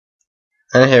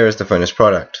And here is the finished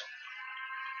product.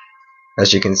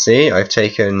 As you can see, I've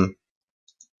taken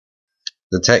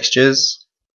the textures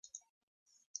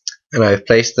and I've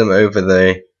placed them over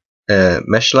the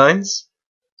mesh lines.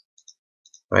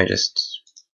 I just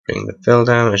bring the fill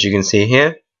down, as you can see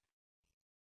here,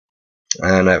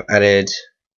 and I've added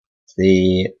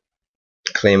the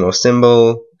claymore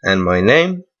symbol and my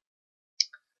name.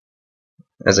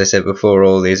 As I said before,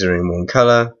 all these are in one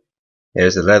color.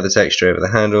 Here's the leather texture over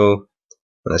the handle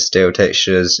and the steel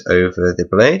textures over the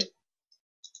blade.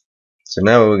 So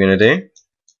now what we're going to do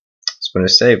is we're going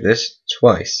to save this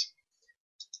twice.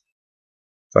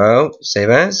 File, save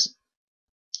as,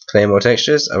 claymore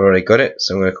textures. I've already got it,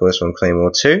 so I'm going to call this one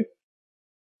claymore 2.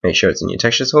 Make sure it's in your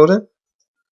textures folder.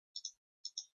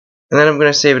 And then I'm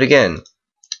going to save it again.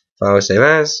 File, save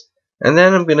as, and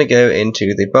then I'm going to go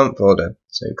into the bump folder.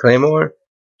 So claymore,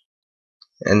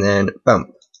 and then bump.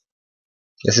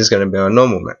 This is going to be our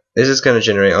normal map. This is going to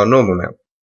generate our normal map.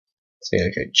 So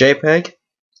you're going to go JPEG,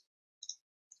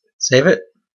 save it,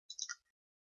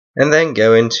 and then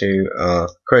go into our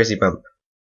crazy bump.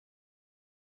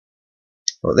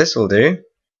 What this will do,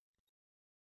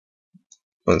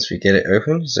 once we get it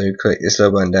open, so click this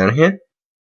little button down here,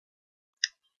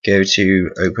 go to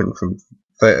open from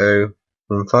photo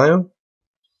from file,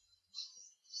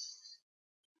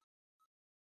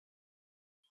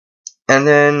 and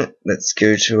then let's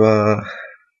go to our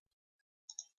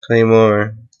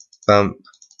claymore bump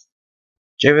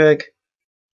JPEG.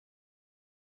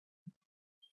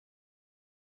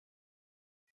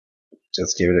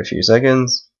 Just give it a few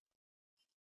seconds.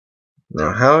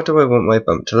 Now, how do I want my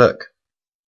bump to look?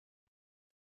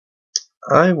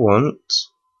 I want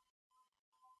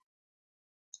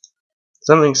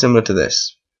something similar to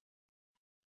this.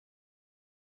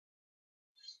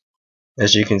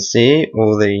 As you can see,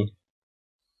 all the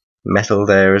metal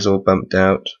there is all bumped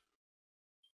out.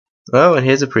 Oh, and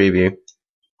here's a preview.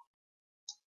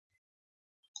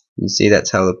 You see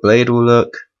that's how the blade will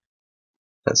look.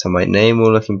 That's how my name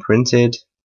will look imprinted.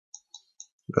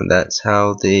 And that's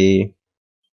how the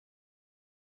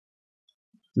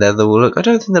leather will look. I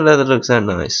don't think the leather looks that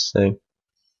nice, so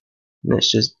let's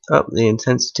just up the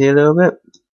intensity a little bit.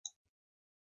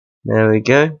 There we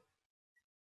go.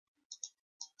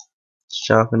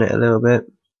 Sharpen it a little bit.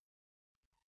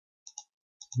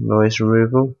 Noise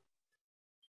removal.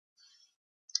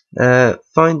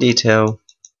 Fine detail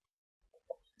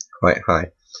quite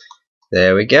high.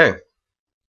 There we go.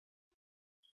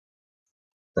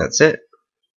 That's it.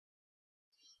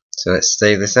 So let's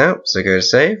save this out. So go to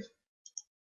save.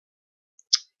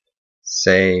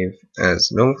 Save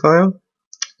as normal file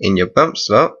in your bump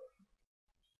slot,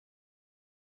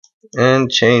 and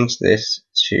change this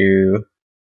to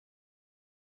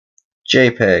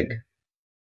JPEG.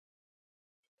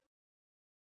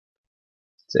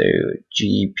 So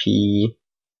GPG.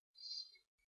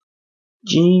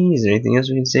 Is there anything else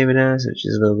we can save it as, which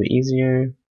is a little bit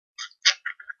easier?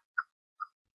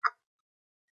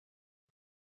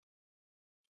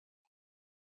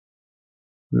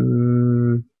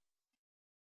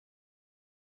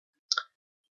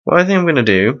 What I think I'm going to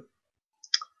do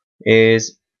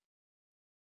is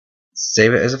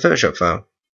save it as a Photoshop file.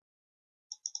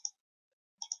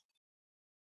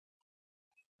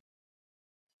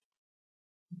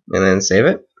 And then save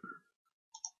it.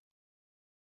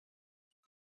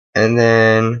 And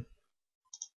then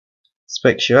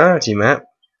spectrality map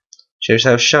shows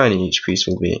how shiny each piece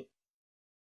will be.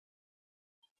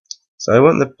 So I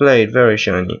want the blade very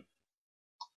shiny.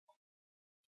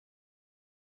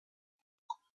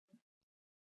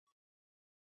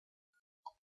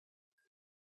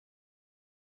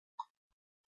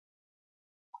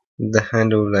 The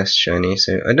handle less shiny,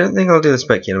 so I don't think I'll do the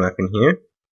specular map in here.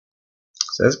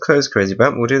 So let's close crazy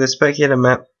bump. We'll do the specular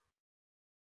map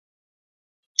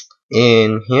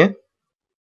in here.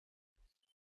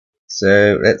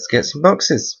 So let's get some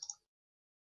boxes.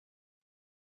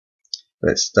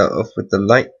 Let's start off with the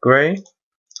light grey.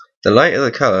 The lighter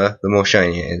the colour, the more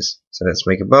shiny it is. So let's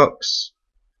make a box.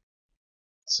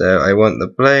 So I want the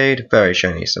blade very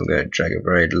shiny, so I'm going to drag a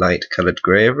very light coloured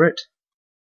grey over it.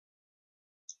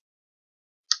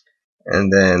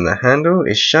 And then the handle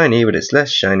is shiny, but it's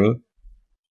less shiny.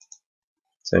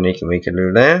 So I can make a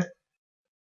new layer.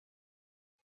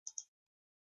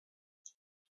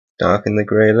 Darken the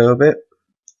grey a little bit.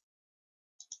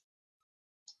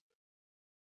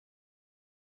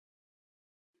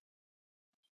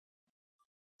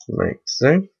 Like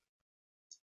so.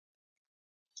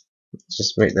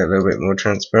 Just make that a little bit more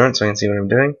transparent so I can see what I'm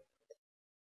doing.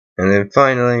 And then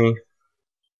finally,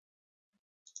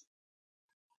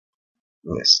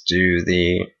 let's do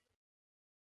the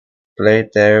blade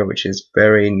there, which is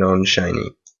very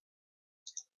non-shiny.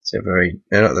 So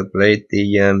not the blade,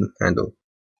 the handle.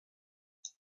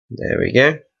 There we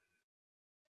go.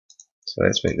 So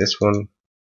let's make this one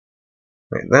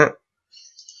like that.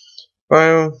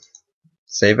 File,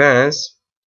 save as,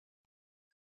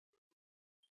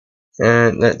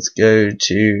 and let's go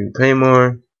to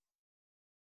claymore,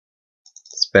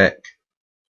 spec,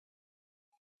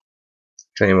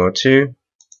 claymore 2.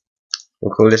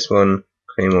 We'll call this one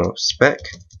claymore spec.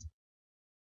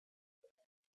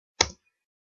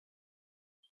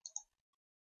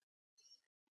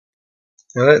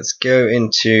 Now let's go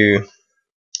into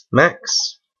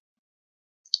Max,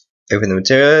 open the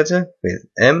material editor with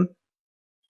M,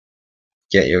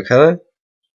 get your color,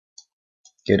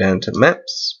 go down to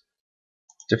Maps,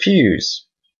 Diffuse.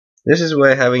 This is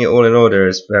where having it all in order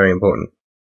is very important.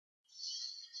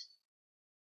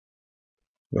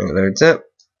 When it loads up,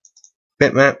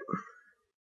 bitmap,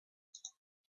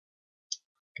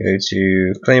 go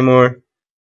to Claymore,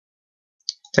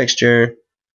 Texture,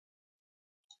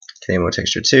 Claymore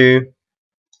Texture 2,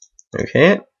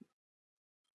 okay it.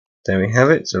 There we have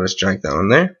it, so let's drag that on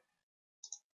there.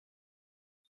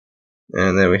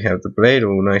 And there we have the blade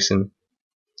all nice and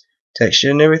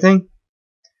textured and everything.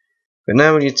 But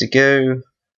now we need to go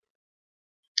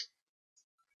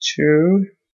to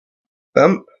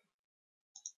bump,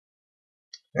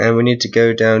 and we need to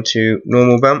go down to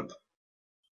normal bump,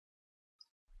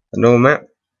 a normal map,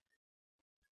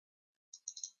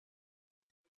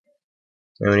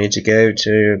 and we need to go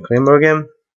to Claymore again,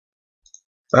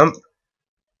 bump.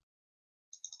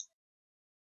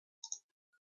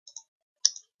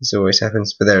 This always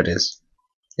happens, but there it is.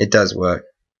 It does work.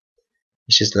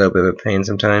 It's just a little bit of a pain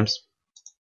sometimes.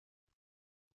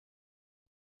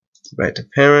 Back to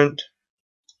parent.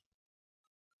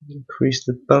 Increase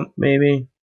the bump maybe.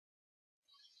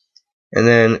 And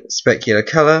then specular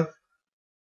color.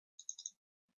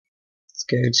 Let's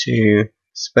go to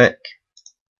spec.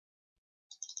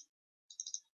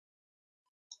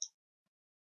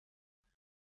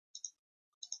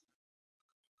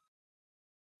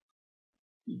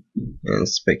 And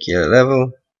specular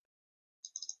level.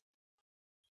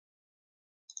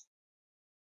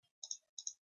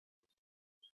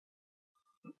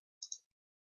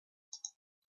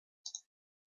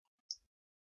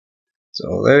 So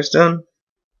all those done.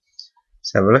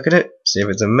 Let's have a look at it, see if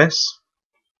it's a mess.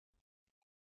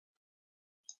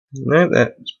 No,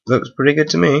 that looks pretty good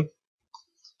to me.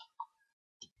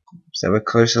 Let's have a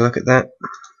closer look at that.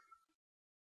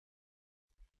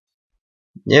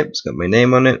 Yep, it's got my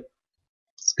name on it.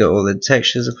 It's got all the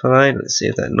textures applied. Let's see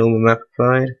if that normal map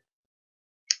applied.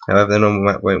 However, the normal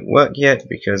map won't work yet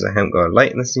because I haven't got a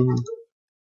light in the scene.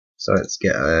 So let's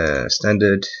get a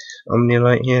standard Omnia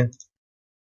light here.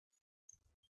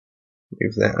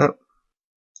 Move that up.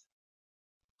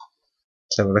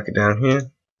 Let's have a look at down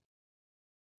here.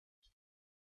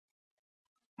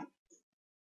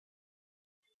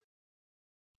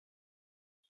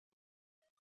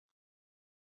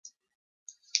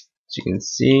 As you can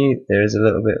see, there is a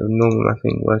little bit of normal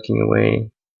mapping working away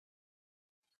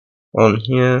on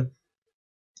here.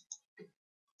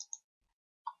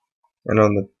 And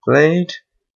on the blade,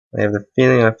 I have the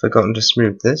feeling I've forgotten to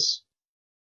smooth this.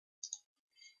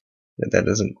 But that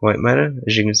doesn't quite matter.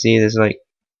 As you can see, there's like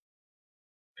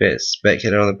a bit of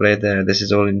specular on the blade there. This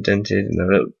is all indented and there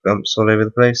are little bumps all over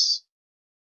the place.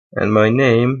 And my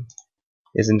name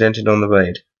is indented on the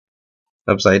blade.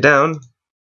 Upside down,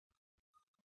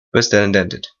 but still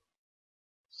indented.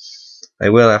 I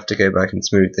will have to go back and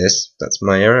smooth this. That's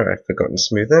my error. I've forgotten to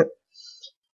smooth it.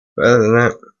 But other than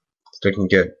that, it's looking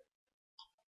good.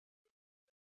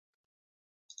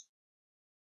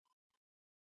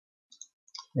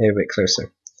 A bit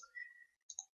closer.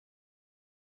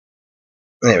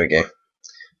 There we go.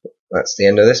 That's the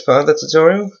end of this part of the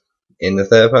tutorial. In the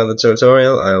third part of the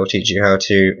tutorial, I will teach you how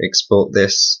to export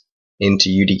this into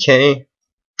UDK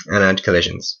and add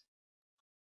collisions.